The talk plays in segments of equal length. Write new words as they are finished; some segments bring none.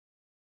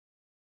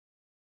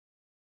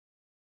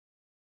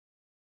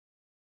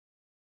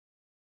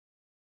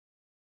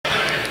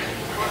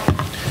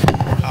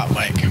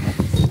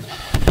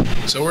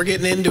So we're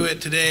getting into it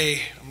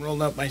today. I'm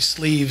rolling up my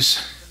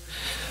sleeves.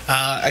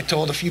 I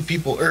told a few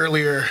people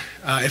earlier,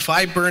 if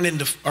I burn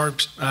into or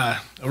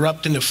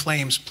erupt into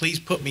flames, please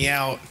put me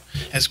out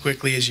as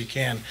quickly as you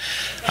can.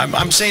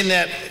 I'm saying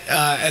that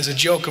as a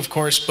joke, of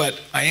course, but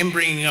I am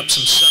bringing up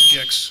some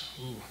subjects.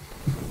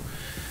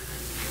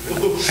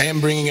 I am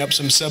bringing up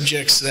some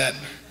subjects that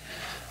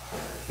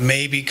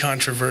may be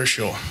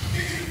controversial.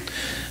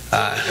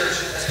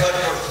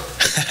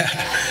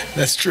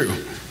 That's true.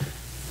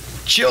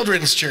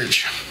 Children's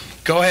church.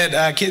 Go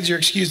ahead, kids, you're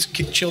excused.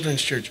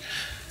 Children's church.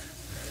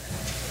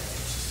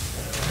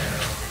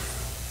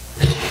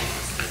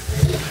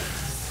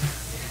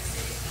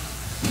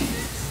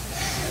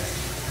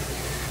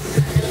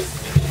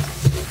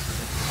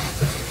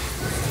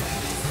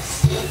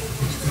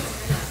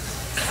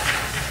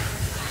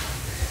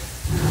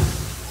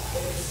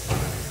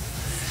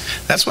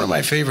 That's one of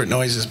my favorite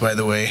noises, by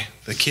the way,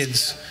 the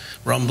kids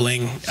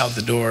rumbling out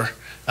the door.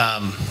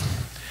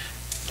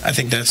 I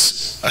think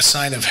that's a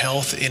sign of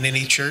health in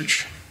any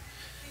church.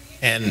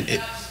 And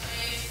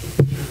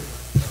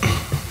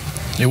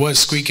it was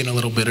squeaking a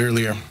little bit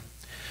earlier.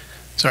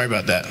 Sorry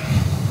about that.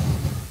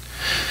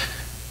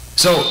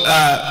 So,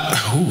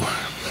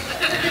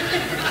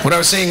 what I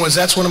was saying was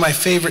that's one of my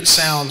favorite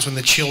sounds when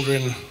the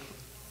children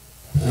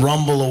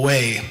rumble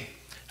away.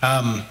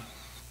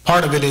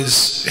 Part of it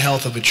is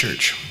health of a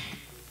church.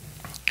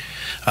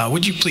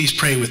 Would you please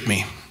pray with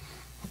me?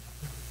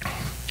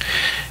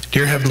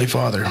 Dear Heavenly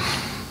Father,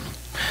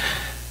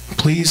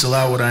 please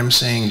allow what I'm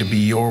saying to be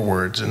your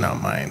words and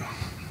not mine.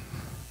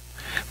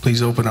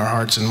 Please open our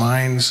hearts and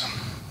minds.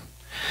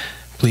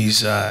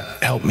 Please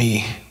help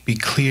me be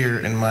clear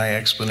in my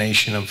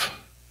explanation of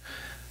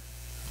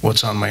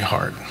what's on my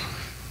heart.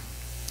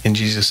 In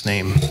Jesus'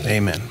 name,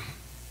 amen.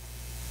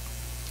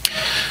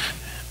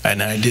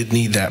 And I did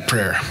need that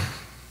prayer.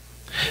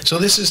 So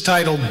this is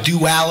titled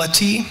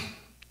Duality.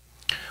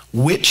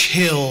 Which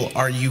hill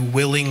are you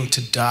willing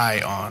to die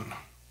on?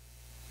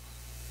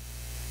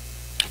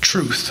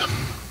 Truth.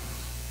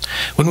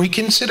 When we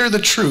consider the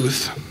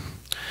truth,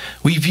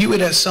 we view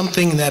it as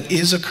something that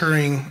is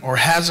occurring or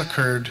has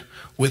occurred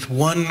with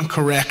one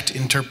correct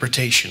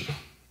interpretation.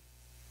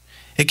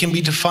 It can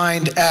be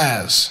defined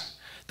as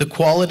the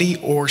quality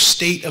or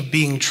state of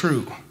being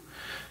true,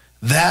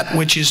 that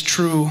which is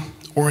true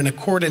or in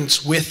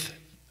accordance with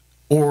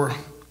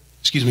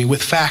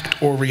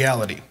fact or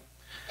reality.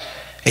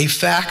 A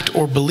fact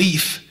or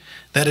belief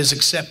that is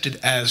accepted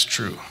as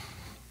true.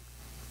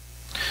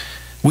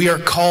 We are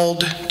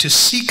called to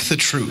seek the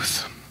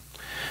truth,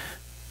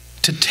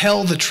 to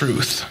tell the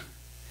truth,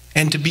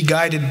 and to be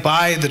guided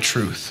by the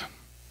truth.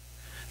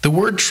 The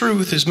word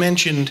truth is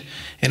mentioned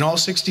in all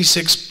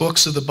 66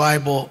 books of the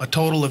Bible a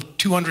total of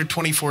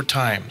 224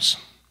 times.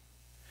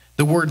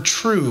 The word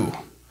true,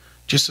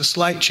 just a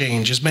slight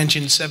change, is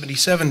mentioned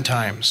 77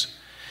 times.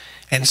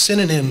 And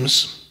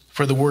synonyms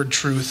for the word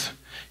truth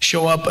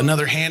show up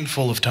another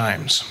handful of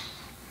times.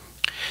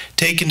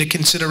 Take into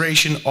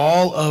consideration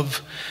all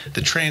of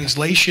the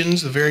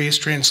translations, the various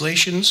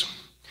translations,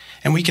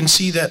 and we can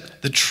see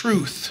that the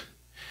truth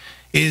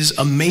is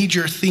a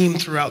major theme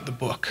throughout the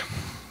book.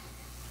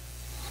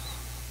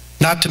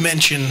 Not to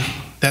mention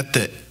that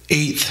the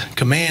 8th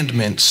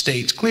commandment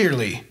states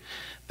clearly,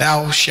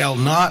 "Thou shalt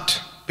not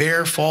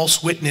bear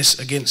false witness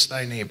against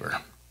thy neighbor."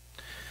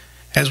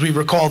 As we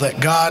recall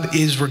that God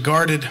is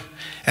regarded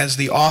as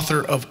the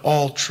author of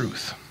all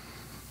truth.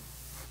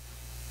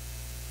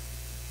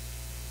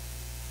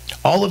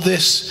 All of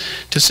this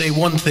to say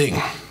one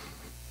thing.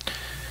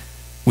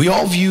 We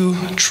all view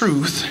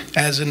truth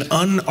as an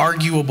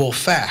unarguable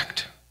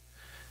fact.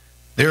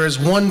 There is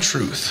one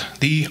truth,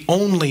 the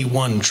only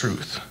one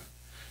truth.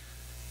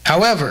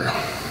 However,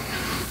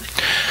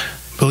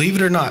 believe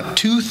it or not,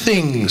 two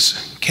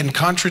things can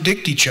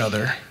contradict each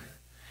other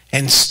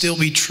and still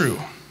be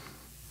true.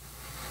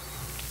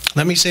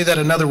 Let me say that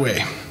another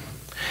way.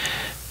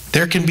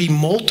 There can be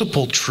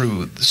multiple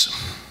truths.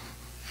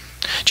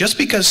 Just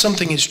because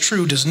something is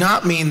true does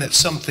not mean that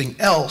something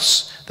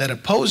else that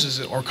opposes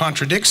it or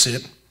contradicts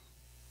it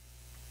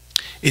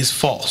is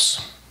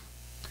false.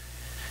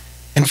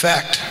 In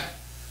fact,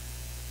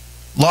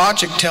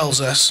 logic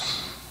tells us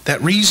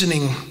that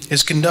reasoning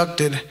is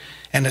conducted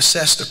and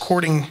assessed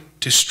according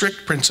to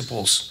strict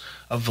principles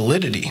of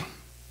validity.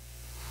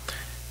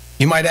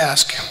 You might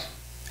ask,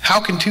 how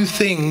can two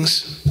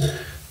things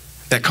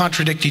that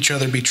contradict each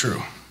other be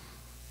true?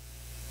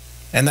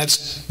 And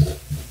that's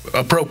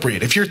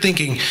appropriate. If you're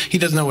thinking he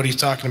doesn't know what he's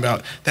talking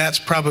about, that's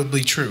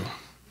probably true.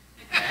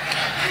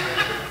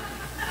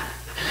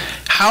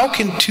 How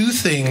can two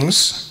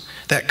things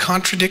that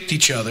contradict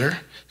each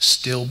other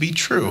still be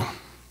true?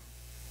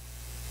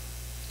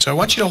 So I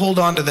want you to hold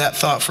on to that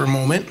thought for a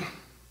moment.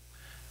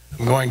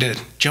 I'm going to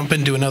jump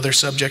into another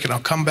subject and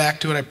I'll come back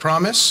to it, I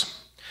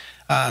promise.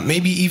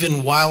 Maybe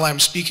even while I'm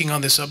speaking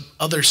on this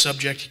other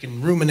subject, you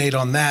can ruminate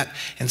on that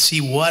and see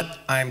what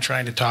I'm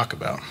trying to talk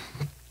about.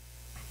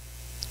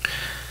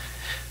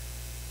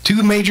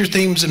 Two major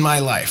themes in my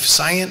life,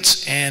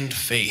 science and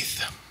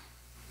faith.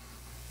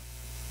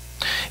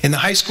 In the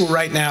high school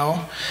right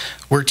now,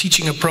 we're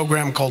teaching a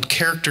program called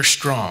Character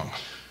Strong.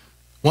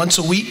 Once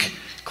a week,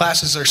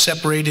 classes are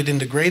separated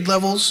into grade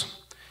levels,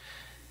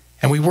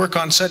 and we work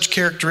on such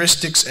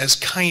characteristics as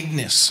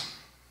kindness.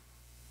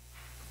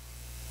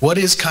 What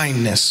is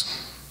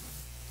kindness?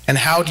 And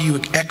how do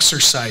you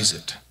exercise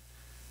it?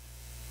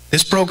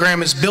 This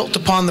program is built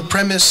upon the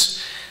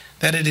premise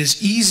that it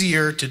is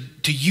easier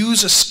to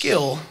use a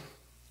skill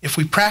if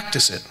we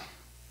practice it.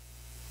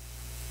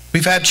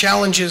 We've had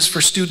challenges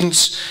for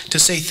students to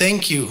say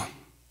thank you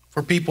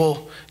to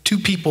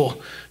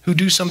people who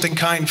do something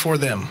kind for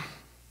them.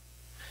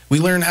 We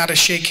learn how to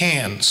shake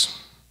hands.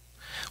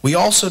 We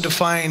also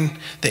define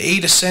the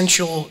 8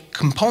 essential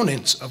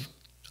components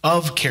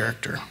of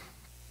character.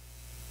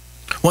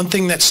 One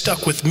thing that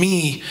stuck with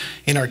me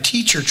in our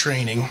teacher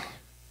training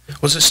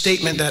was a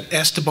statement that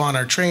Esteban,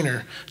 our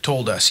trainer,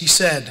 told us. He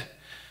said,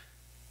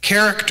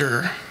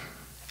 "Character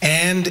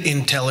and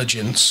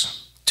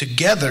intelligence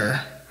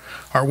together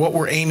are what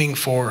we're aiming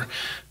for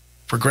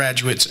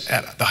graduates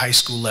at the high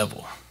school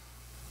level."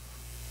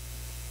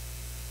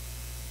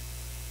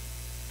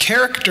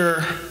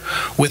 Character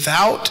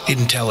without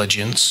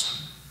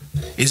intelligence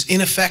is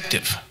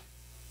ineffective.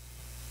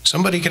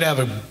 Somebody could have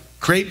a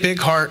great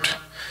big heart,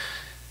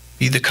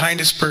 be the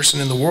kindest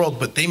person in the world,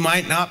 but they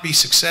might not be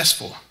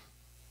successful.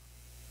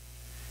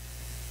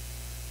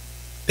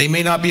 They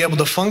may not be able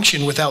to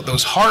function without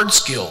those hard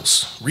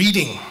skills: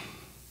 reading,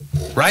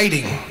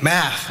 writing,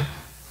 math.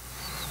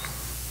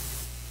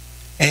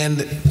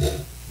 And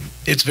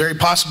it's very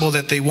possible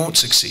that they won't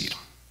succeed.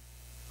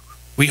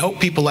 We hope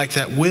people like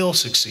that will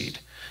succeed,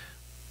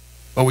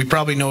 but we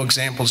probably know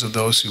examples of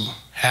those who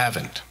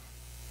haven't.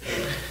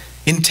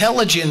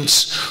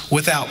 Intelligence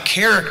without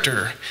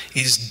character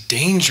is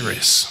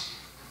dangerous.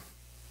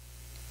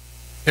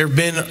 There have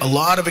been a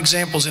lot of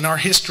examples in our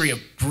history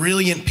of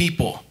brilliant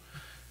people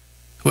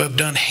who have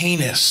done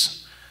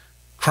heinous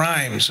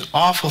crimes,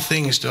 awful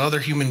things to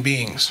other human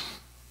beings.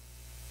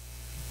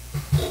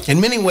 In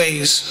many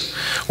ways,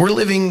 we're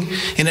living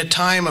in a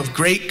time of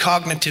great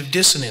cognitive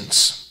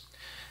dissonance.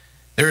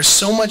 There is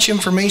so much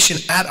information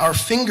at our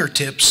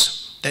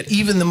fingertips that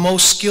even the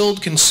most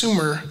skilled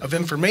consumer of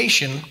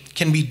information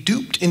can be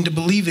duped into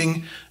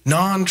believing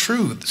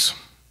non-truths.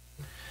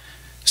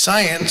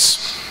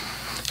 Science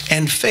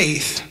and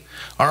faith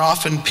are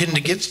often pinned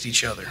against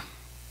each other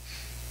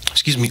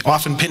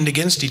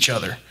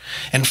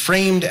and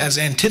framed as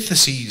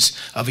antitheses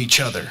of each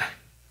other.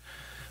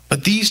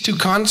 But these two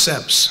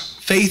concepts,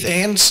 faith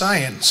and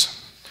science,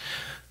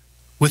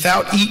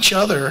 without each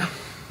other,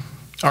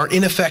 are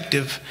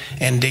ineffective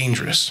and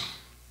dangerous.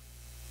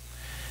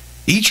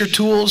 Each are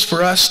tools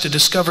for us to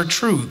discover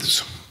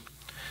truths,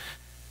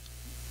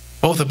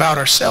 both about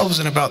ourselves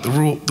and about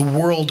the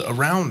world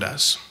around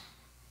us.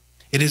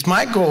 It is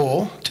my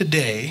goal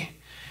today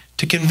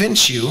to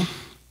convince you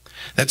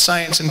that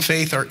science and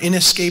faith are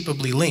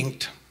inescapably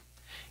linked,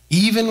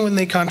 even when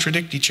they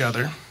contradict each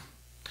other,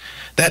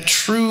 that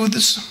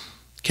truths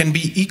can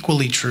be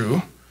equally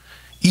true,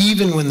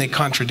 even when they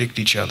contradict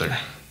each other,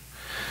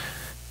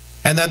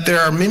 and that there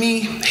are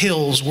many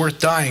hills worth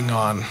dying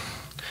on,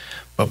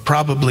 but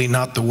probably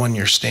not the one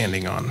you're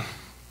standing on.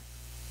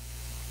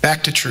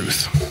 Back to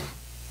truth.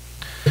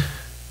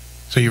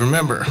 So you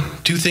remember,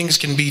 two things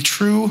can be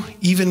true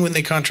even when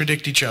they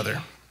contradict each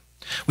other.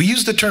 We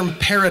use the term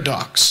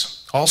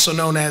paradox, also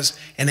known as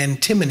an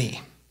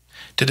antinomy,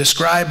 to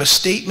describe a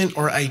statement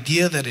or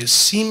idea that is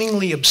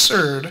seemingly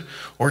absurd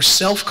or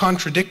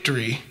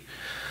self-contradictory,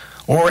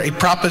 or a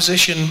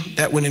proposition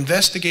that when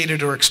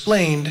investigated or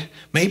explained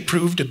may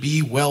prove to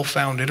be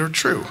well-founded or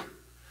true.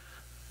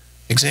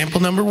 Example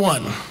number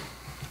 1,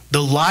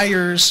 the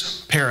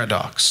liar's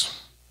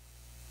paradox.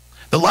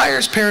 The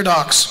liar's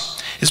paradox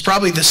is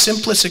probably the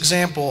simplest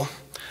example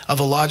of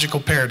a logical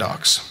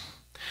paradox.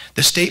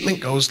 The statement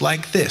goes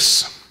like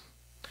this: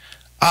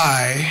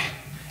 I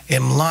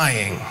am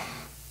lying.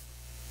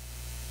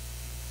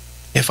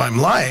 If I'm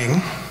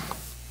lying,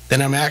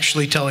 then I'm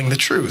actually telling the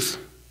truth,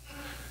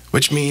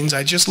 which means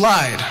I just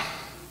lied.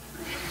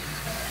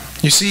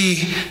 You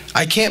see,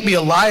 I can't be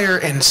a liar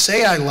and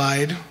say I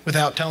lied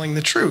without telling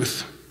the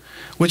truth,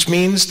 which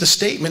means the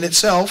statement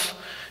itself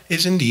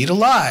is indeed a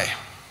lie.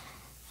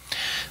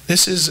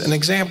 This is an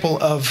example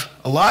of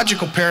a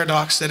logical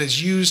paradox that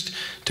is used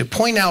to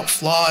point out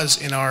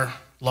flaws in our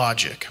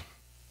logic.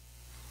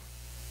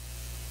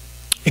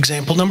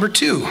 Example number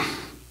 2,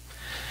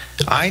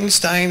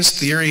 Einstein's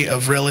theory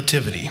of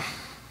relativity.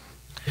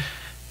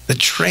 The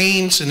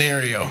train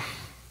scenario.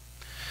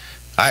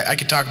 I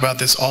could talk about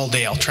this all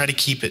day. I'll try to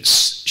keep it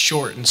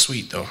short and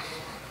sweet, though.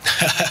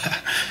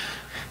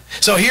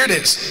 So here it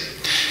is.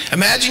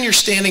 Imagine you're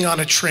standing on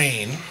a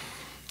train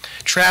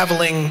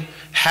traveling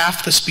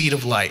half the speed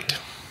of light.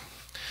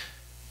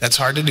 That's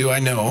hard to do, I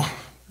know,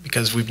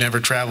 because we've never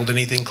traveled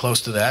anything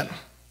close to that.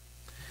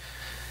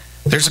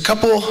 There's a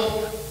couple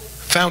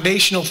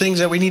foundational things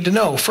that we need to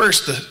know.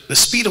 First, the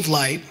speed of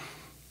light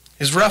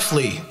is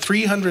roughly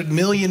 300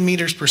 million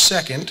meters per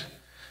second,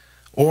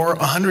 or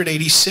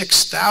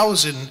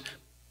 186,000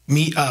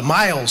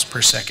 miles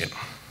per second.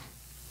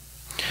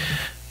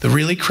 The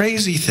really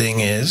crazy thing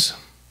is,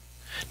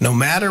 no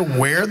matter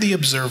where the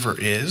observer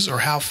is or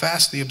how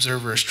fast the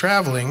observer is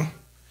traveling,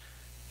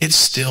 it's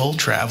still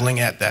traveling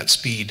at that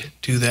speed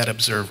to that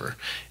observer.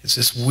 It's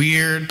this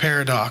weird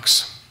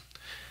paradox,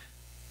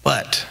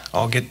 but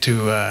I'll get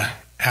to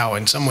how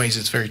in some ways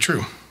it's very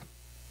true.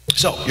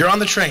 So you're on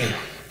the train.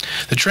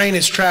 The train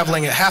is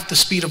traveling at half the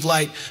speed of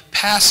light,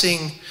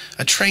 passing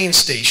a train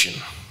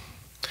station.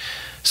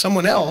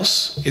 Someone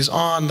else is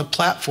on the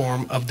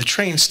platform of the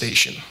train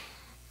station.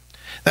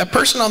 That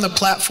person on the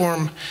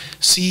platform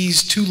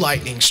sees two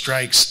lightning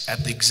strikes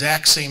at the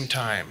exact same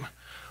time,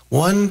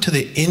 one to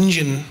the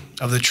engine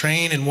of the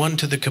train and one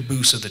to the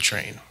caboose of the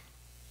train.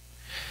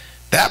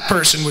 That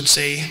person would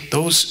say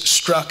those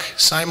struck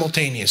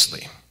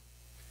simultaneously.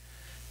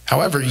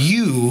 However,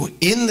 you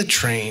in the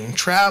train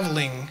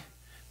traveling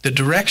the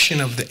direction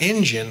of the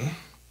engine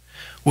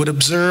would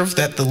observe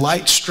that the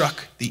light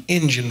struck the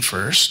engine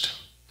first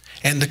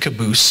and the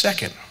caboose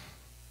second.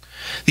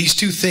 These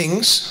two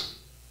things,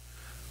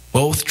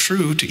 both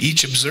true to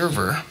each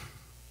observer,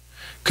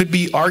 could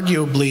be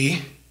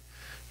arguably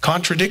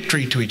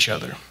contradictory to each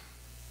other.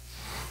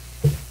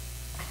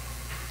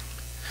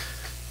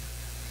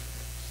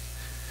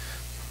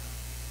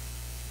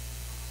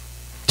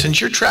 Since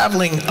you're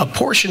traveling a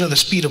portion of the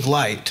speed of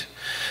light,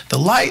 the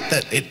light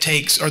that it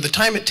takes, or the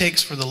time it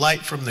takes for the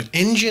light from the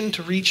engine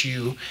to reach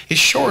you is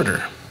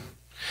shorter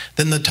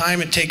than the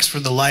time it takes for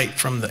the light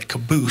from the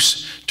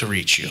caboose to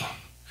reach you.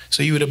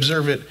 So you would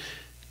observe it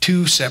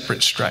two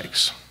separate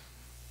strikes.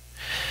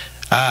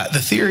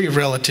 The theory of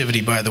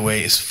relativity, by the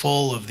way, is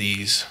full of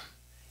these.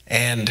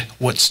 And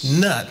what's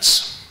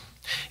nuts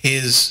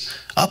is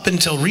up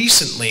until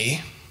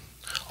recently,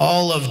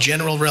 all of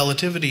general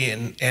relativity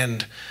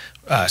and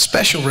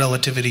special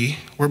relativity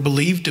were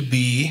believed to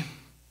be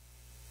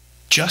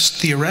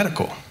just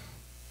theoretical.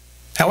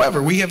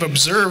 However, we have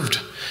observed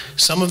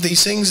some of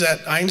these things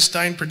that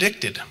Einstein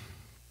predicted.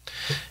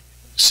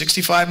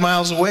 65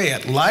 miles away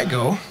at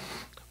LIGO,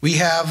 we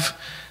have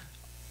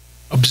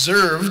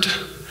observed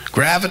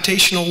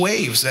gravitational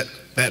waves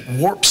that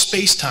warp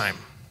space-time,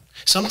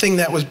 something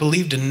that was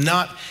believed to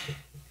not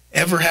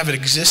ever have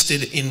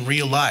existed in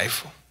real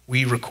life,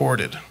 we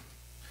recorded.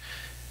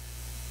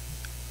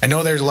 I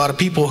know there's a lot of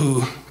people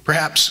who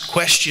perhaps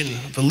question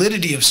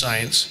validity of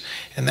science,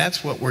 and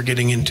that's what we're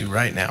getting into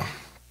right now.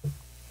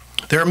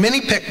 There are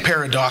many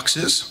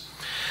paradoxes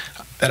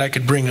that I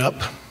could bring up.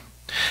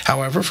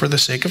 However, for the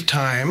sake of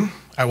time,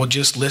 I will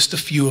just list a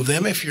few of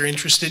them. If you're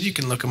interested, you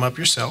can look them up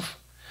yourself.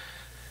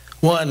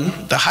 One,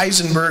 the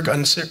Heisenberg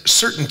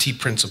uncertainty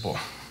principle,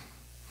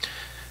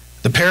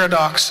 the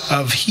paradox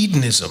of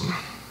hedonism,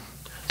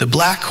 the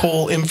black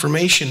hole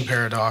information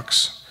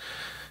paradox,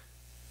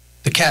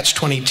 the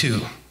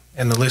catch-22,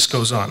 and the list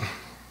goes on.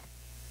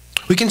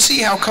 We can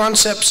see how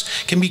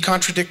concepts can be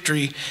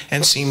contradictory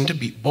and seem to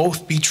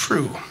both be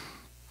true.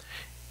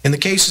 In the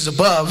cases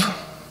above,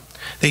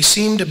 they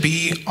seem to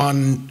be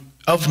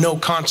of no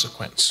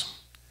consequence.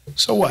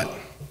 So what?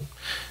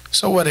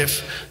 So what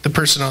if the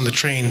person on the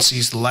train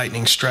sees the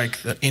lightning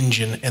strike the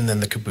engine and then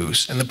the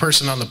caboose, and the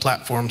person on the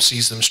platform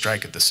sees them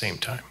strike at the same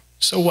time?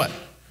 So what?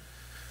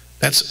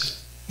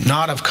 That's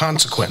not of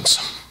consequence.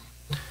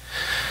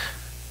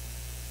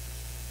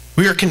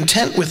 We are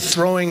content with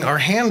throwing our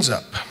hands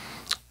up.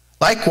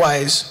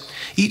 Likewise,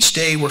 each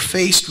day we're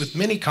faced with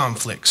many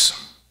conflicts.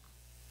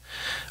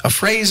 A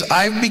phrase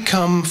I've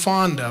become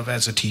fond of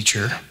as a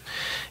teacher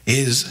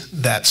is,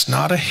 "That's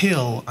not a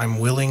hill I'm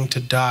willing to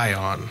die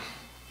on."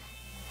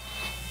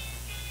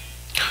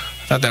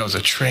 I thought that was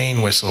a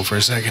train whistle for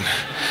a second.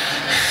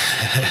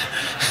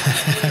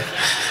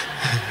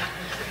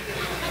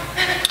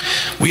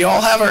 We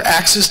all have our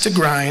axes to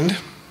grind,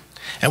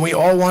 and we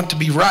all want to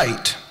be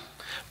right,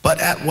 but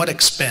at what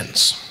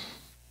expense?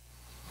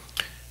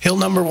 Hill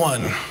number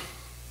one,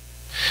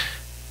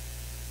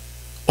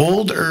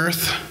 old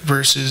earth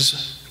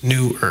versus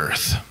new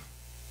earth.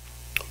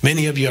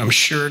 Many of you, I'm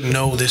sure,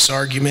 know this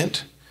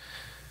argument.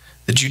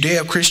 The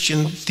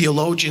Judeo-Christian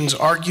theologians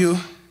argue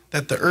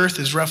that the earth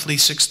is roughly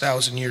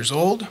 6,000 years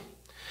old.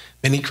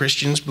 Many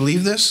Christians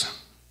believe this.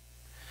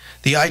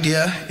 The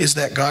idea is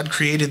that God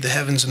created the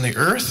heavens and the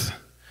earth.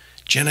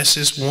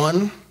 Genesis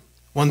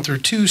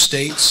 1:1-2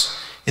 states,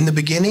 "In the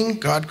beginning,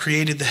 God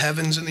created the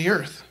heavens and the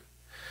earth.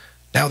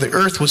 Now the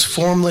earth was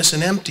formless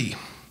and empty.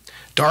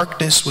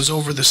 Darkness was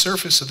over the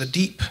surface of the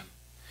deep,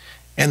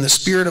 and the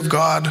Spirit of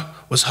God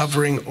was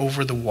hovering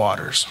over the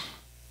waters."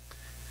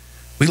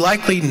 We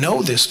likely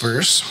know this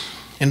verse.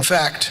 In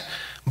fact,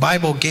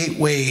 Bible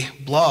Gateway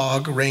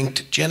blog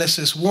ranked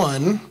Genesis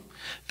 1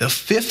 the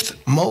 5th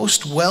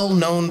most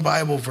well-known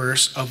Bible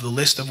verse of the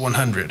list of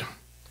 100.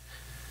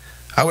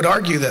 I would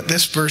argue that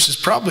this verse is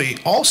probably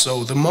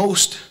also the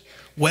most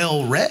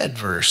well-read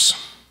verse.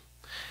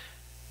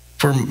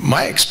 From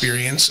my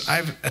experience,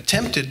 I've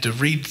attempted to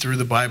read through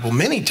the Bible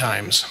many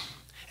times,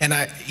 and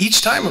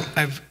each time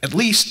I've at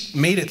least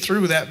made it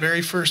through that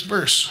very first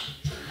verse.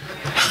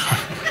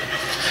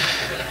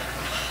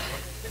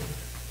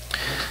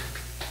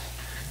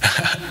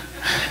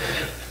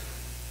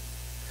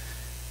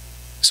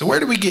 So where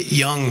do we get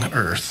young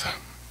earth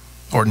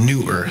or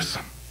new earth?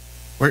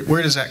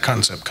 Where does that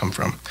concept come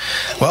from?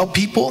 Well,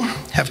 people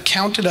have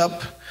counted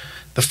up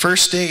the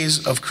first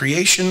days of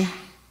creation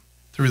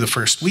through the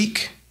first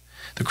week,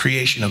 the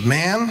creation of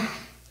man,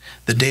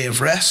 the day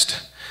of rest,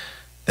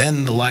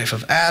 then the life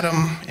of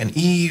Adam and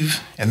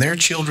Eve and their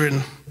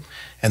children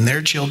and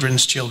their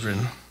children's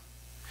children.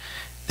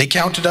 They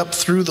counted up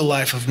through the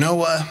life of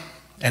Noah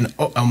and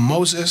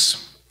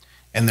Moses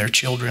and their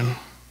children.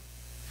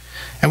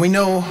 And we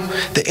know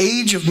the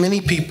age of many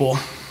people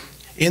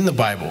in the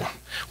Bible.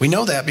 We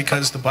know that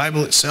because the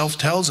Bible itself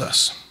tells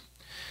us.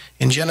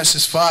 In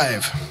Genesis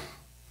 5,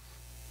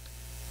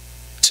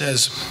 it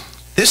says,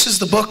 "This is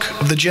the book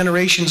of the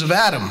generations of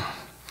Adam.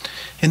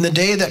 In the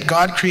day that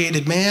God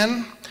created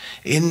man,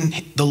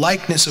 in the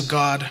likeness of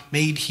God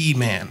made he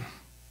man.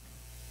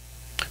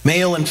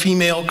 Male and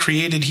female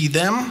created he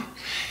them,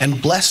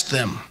 and blessed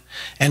them,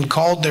 and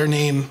called their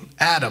name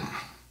Adam,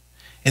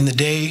 in the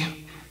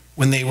day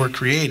when they were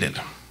created.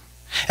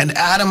 And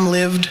Adam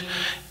lived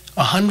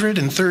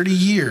 130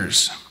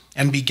 years,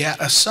 and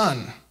begat a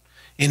son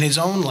in his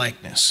own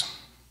likeness,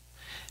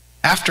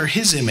 after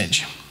his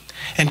image,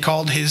 and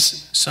called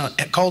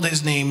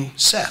his name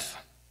Seth.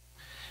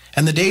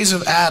 And the days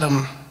of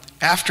Adam,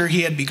 after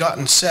he had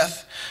begotten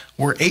Seth,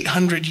 were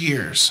 800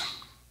 years,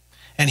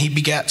 and he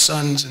begat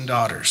sons and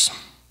daughters.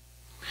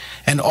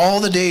 And all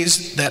the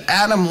days that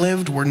Adam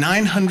lived were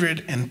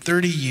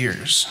 930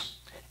 years,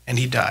 and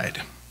he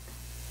died."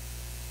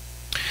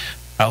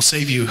 I'll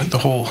save you the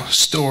whole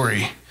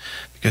story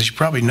because you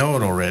probably know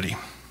it already.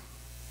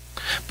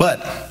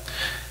 But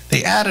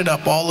they added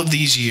up all of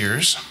these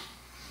years,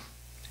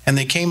 and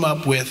they came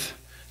up with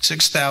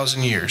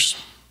 6,000 years.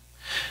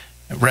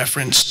 It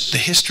referenced the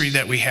history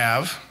that we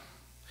have,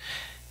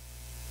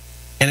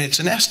 and it's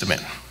an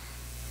estimate.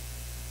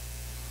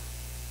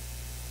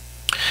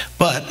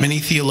 But many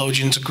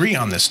theologians agree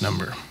on this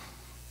number.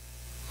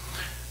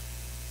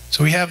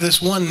 So we have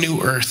this one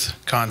new earth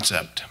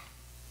concept.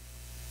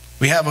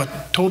 We have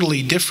a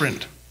totally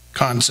different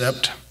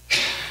concept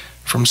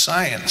from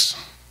science.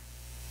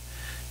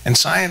 And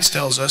science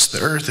tells us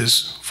the earth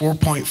is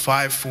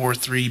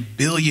 4.543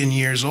 billion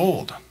years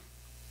old.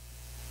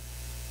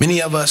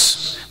 Many of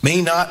us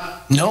may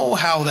not know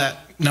how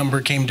that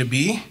number came to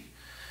be,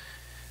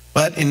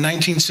 but in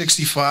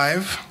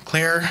 1965,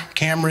 Claire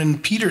Cameron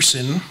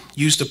Peterson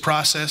used a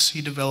process he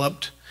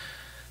developed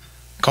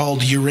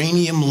called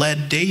uranium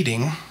lead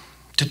dating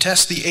to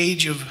test the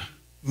age of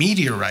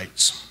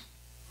meteorites.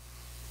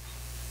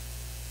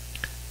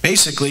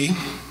 Basically,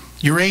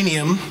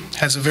 uranium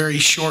has a very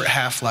short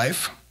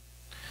half-life,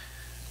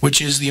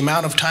 which is the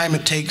amount of time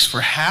it takes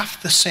for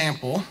half the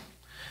sample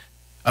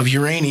of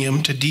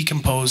uranium to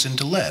decompose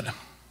into lead.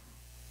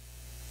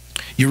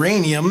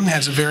 Uranium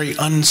has a very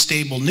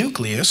unstable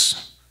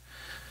nucleus.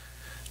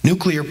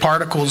 Nuclear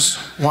particles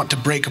want to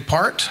break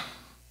apart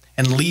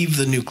and leave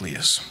the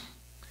nucleus.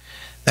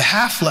 The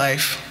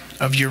half-life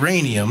of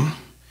uranium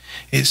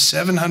is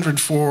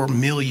 704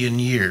 million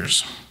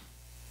years.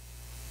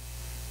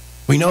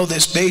 We know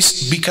this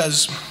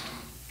because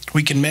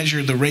we can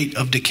measure the rate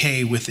of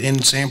decay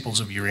within samples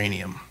of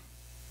uranium.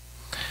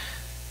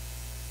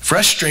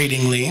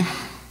 Frustratingly,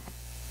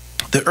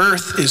 the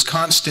Earth is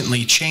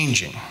constantly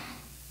changing.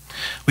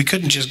 We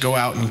couldn't just go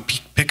out and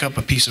pick up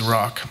a piece of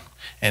rock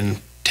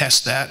and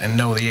test that and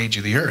know the age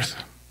of the Earth.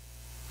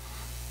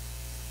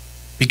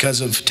 Because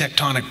of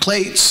tectonic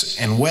plates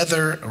and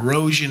weather,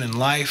 erosion, and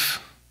life,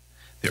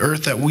 the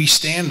Earth that we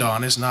stand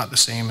on is not the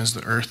same as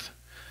the Earth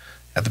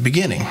at the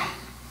beginning.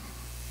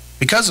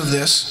 Because of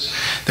this,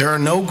 there are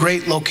no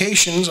great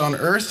locations on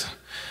Earth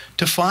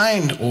to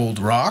find old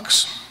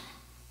rocks.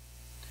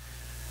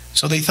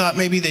 So they thought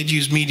maybe they'd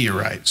use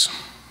meteorites.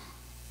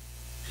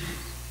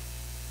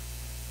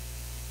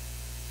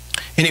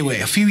 Anyway,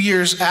 a few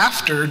years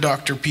after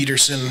Dr.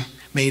 Peterson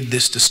made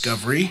this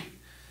discovery,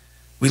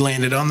 we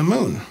landed on the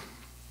moon.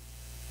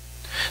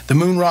 The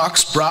moon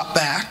rocks brought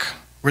back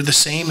were the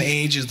same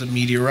age as the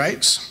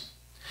meteorites,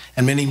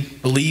 and many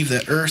believe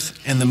that Earth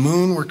and the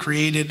moon were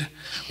created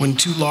when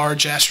two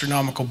large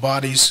astronomical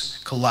bodies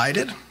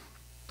collided.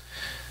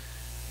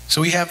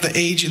 So we have the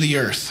age of the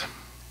Earth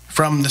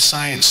from the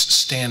science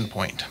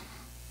standpoint.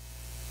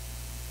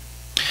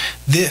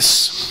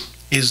 This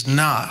is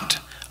not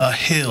a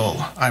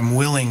hill I'm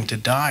willing to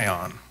die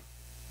on.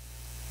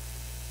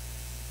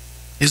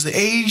 Is the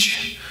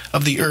age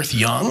of the Earth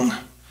young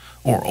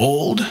or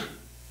old?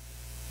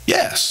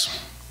 Yes.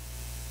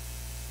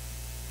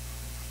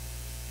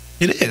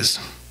 It is.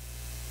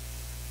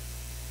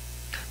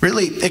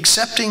 Really,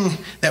 accepting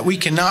that we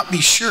cannot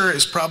be sure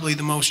is probably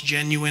the most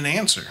genuine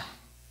answer.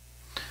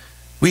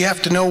 We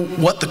have to know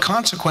what the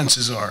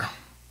consequences are.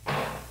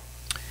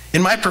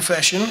 In my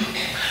profession,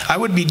 I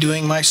would be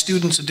doing my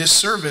students a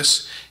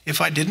disservice if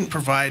I didn't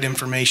provide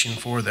information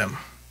for them.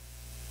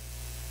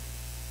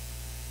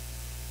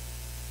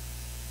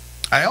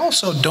 I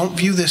also don't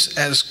view this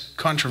as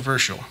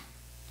controversial.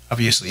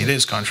 Obviously, it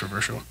is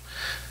controversial.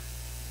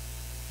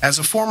 As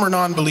a former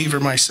non-believer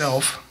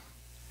myself,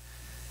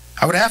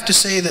 I would have to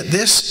say that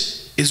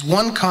this is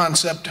one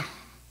concept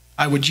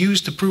I would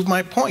use to prove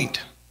my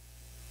point.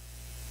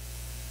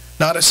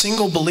 Not a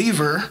single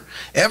believer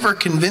ever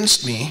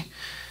convinced me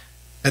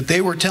that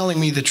they were telling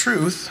me the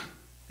truth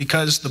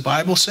because the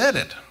Bible said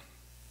it.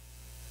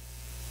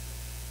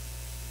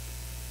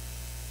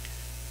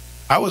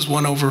 I was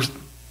won over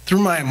through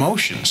my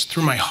emotions,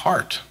 through my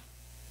heart.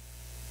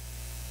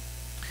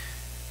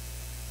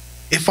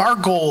 If our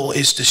goal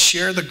is to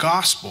share the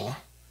gospel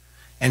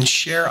and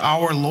share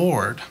our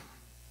Lord,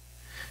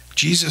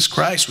 Jesus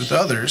Christ, with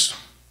others,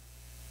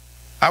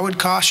 I would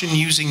caution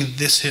using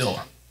this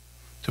hill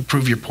to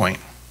prove your point.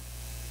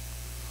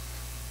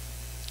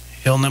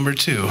 Hill number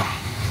 2,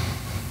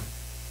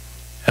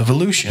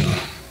 evolution.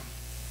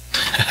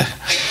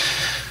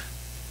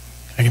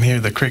 I can hear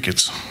the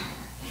crickets.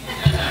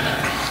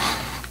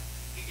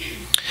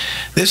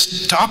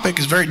 This topic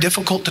is very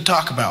difficult to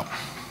talk about.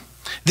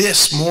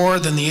 This, more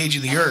than the age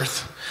of the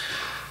earth,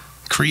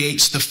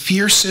 creates the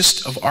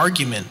fiercest of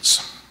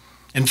arguments.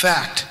 In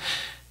fact,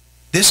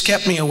 this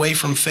kept me away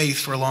from faith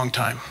for a long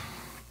time.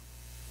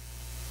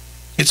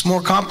 It's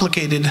more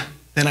complicated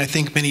than I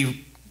think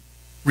many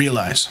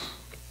realize.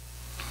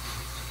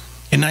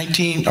 In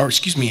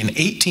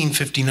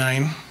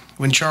 1859,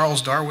 when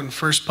Charles Darwin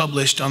first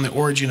published On the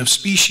Origin of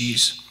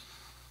Species,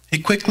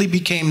 it quickly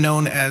became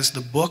known as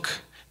the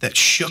book that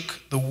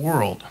shook the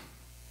world.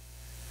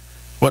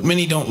 What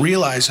many don't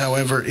realize,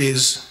 however,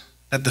 is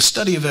that the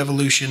study of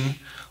evolution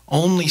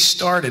only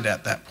started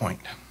at that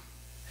point.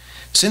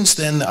 Since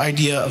then, the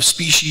idea of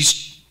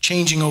species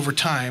changing over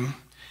time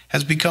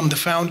has become the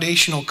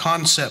foundational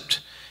concept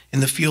in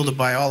the field of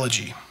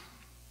biology.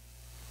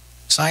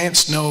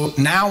 Science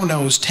now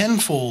knows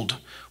tenfold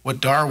what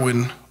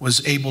Darwin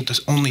was able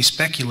to only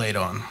speculate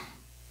on.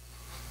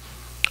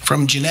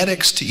 From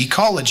genetics to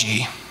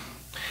ecology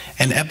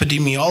and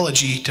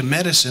epidemiology to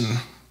medicine,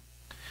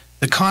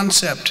 the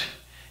concept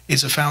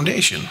is a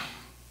foundation.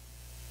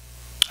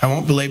 I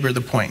won't belabor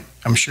the point.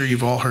 I'm sure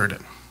you've all heard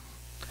it.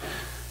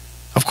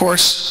 Of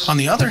course, on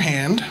the other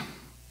hand,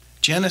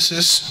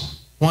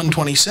 Genesis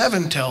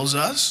 1:27 tells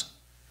us,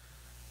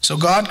 so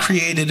God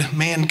created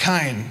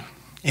mankind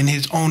in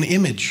his own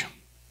image.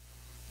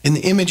 In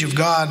the image of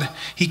God,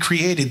 he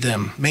created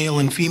them. Male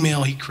and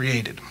female, he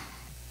created.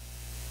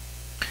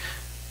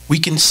 We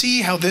can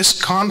see how this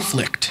is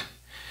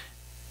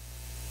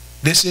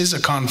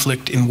a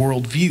conflict in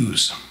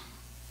worldviews.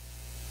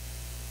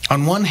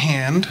 On one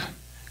hand,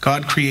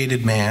 God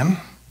created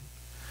man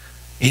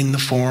in the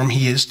form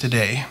he is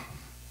today,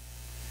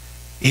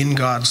 in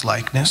God's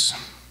likeness.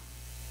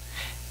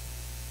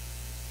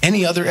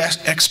 Any other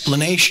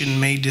explanation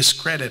may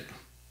discredit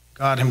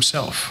God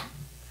himself.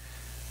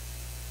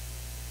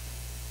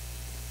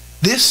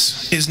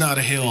 This is not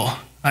a hill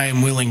I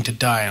am willing to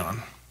die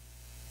on.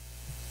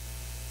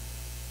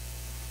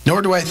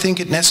 Nor do I think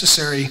it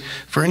necessary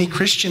for any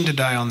Christian to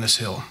die on this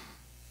hill.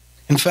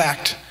 In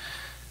fact,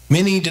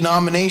 many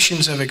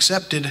denominations have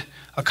accepted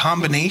a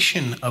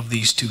combination of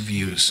these two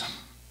views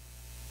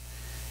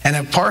and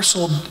have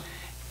parceled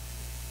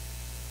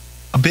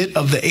a bit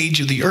of the age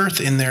of the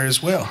earth in there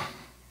as well.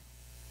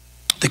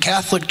 The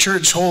Catholic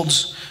Church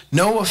holds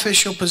no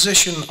official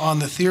position on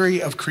the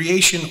theory of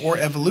creation or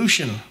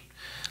evolution,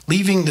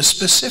 leaving the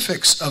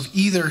specifics of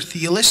either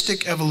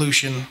theistic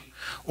evolution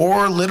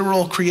or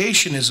literal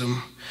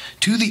creationism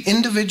to the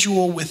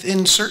individual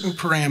within certain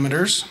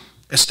parameters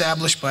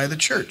established by the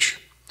Church.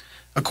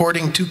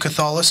 According to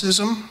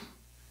Catholicism,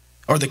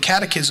 or the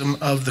Catechism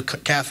of the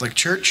Catholic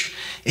Church,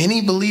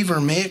 any believer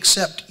may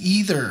accept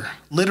either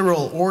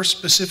literal or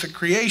specific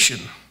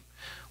creation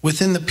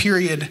within the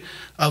period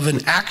of an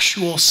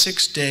actual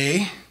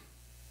 6-day,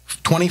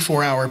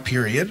 24-hour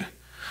period,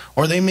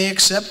 or they may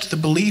accept the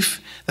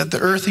belief that the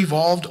earth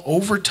evolved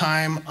over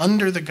time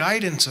under the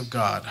guidance of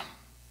God.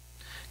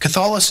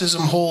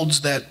 Catholicism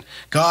holds that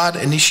God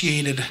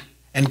initiated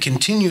and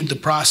continued the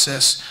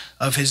process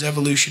of his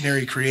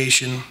evolutionary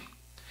creation,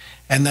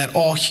 and that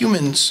all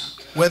humans,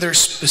 whether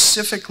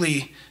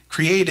specifically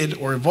created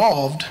or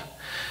evolved,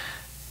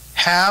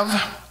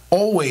 have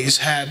always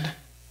had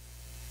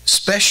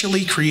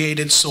specially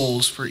created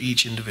souls for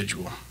each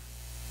individual.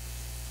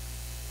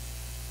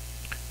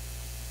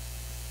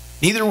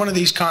 Neither one of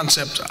these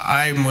concepts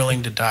I'm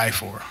willing to die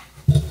for.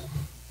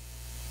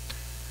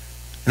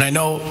 And I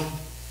know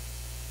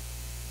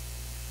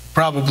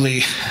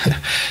probably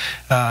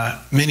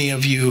many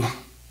of you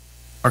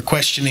are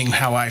questioning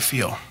how I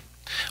feel.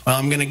 Well,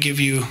 I'm going to give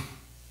you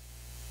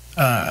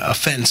a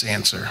fence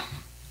answer,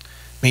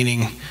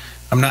 meaning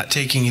I'm not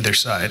taking either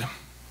side.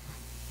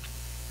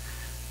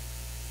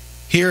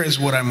 Here is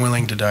what I'm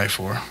willing to die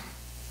for.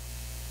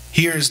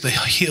 Here is the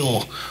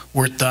hill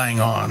worth dying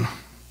on.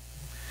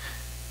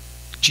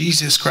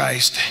 Jesus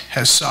Christ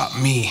has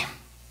sought me,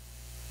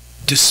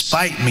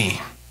 despite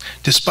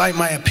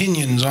my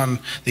opinions on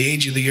the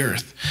age of the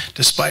earth,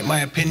 despite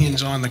my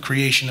opinions on the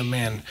creation of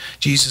man.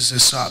 Jesus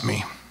has sought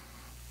me,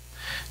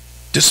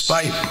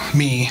 despite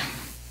me,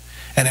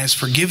 and has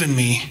forgiven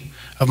me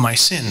of my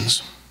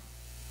sins.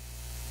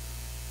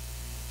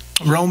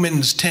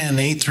 Romans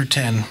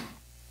 10:8-10.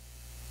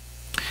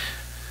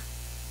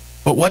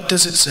 But what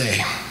does it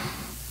say?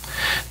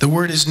 The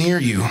word is near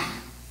you.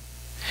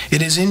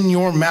 It is in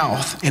your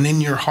mouth and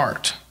in your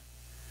heart.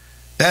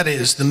 That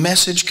is the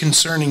message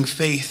concerning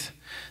faith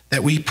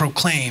that we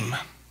proclaim.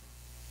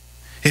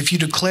 If you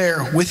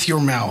declare with your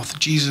mouth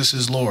Jesus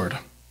is Lord,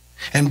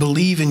 and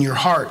believe in your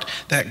heart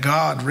that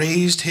God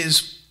raised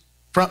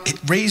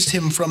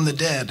him from the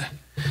dead,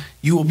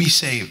 you will be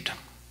saved.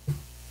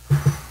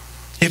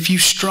 If you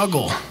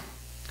struggle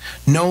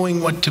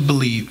knowing what to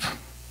believe,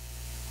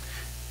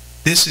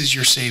 this is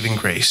your saving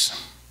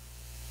grace.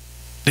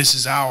 This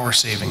is our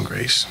saving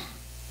grace.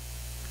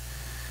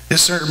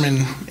 This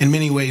sermon, in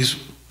many ways,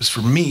 was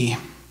for me.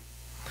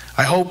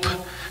 I hope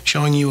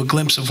showing you a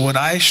glimpse of what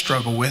I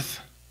struggle with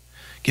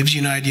gives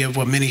you an idea of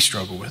what many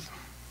struggle with,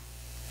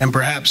 and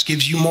perhaps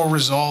gives you more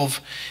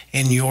resolve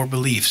in your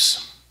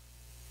beliefs.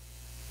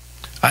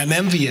 I'm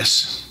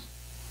envious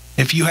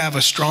if you have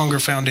a stronger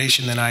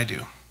foundation than I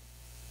do.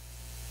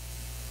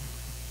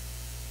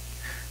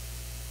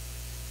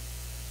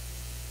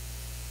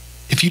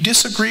 If you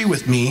disagree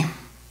with me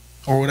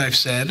or what I've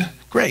said,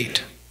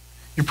 great.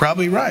 You're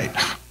probably right.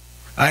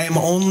 I am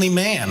only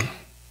man.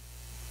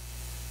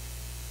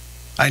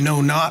 I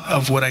know not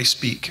of what I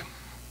speak.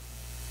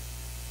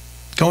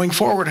 Going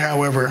forward,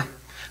 however,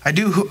 I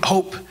do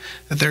hope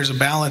that there's a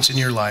balance in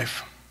your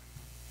life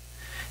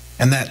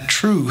and that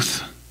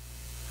truth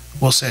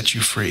will set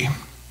you free.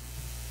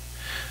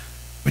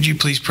 Would you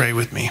please pray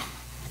with me?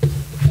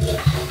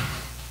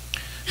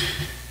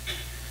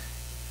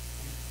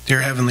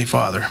 Dear Heavenly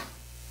Father,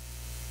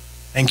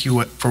 thank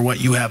you for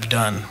what you have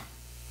done.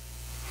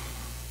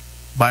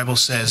 The Bible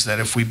says that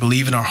if we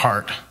believe in our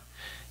heart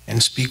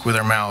and speak with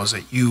our mouths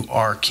that you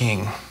are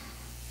King,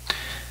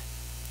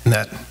 and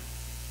that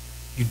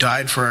you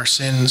died for our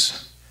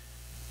sins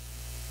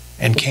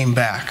and came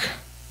back.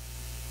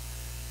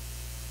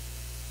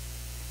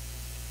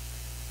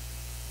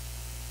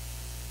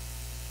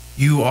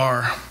 You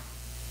are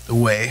the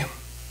way.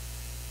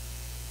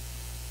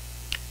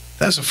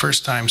 That's the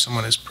first time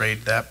someone has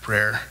prayed that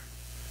prayer.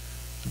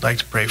 I'd like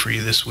to pray for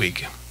you this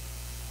week.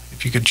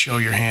 If you could show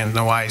your hand,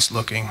 no eyes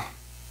looking.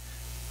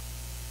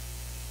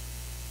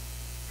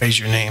 Praise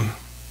your name.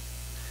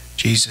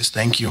 Jesus,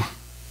 thank you.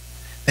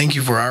 Thank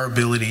you for our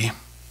ability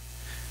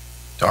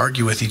to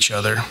argue with each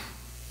other,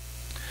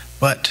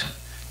 but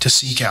to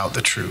seek out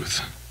the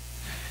truth.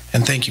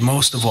 And thank you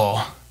most of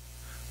all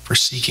for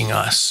seeking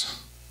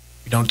us.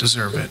 We don't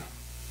deserve it.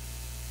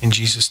 In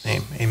Jesus'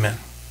 name, amen.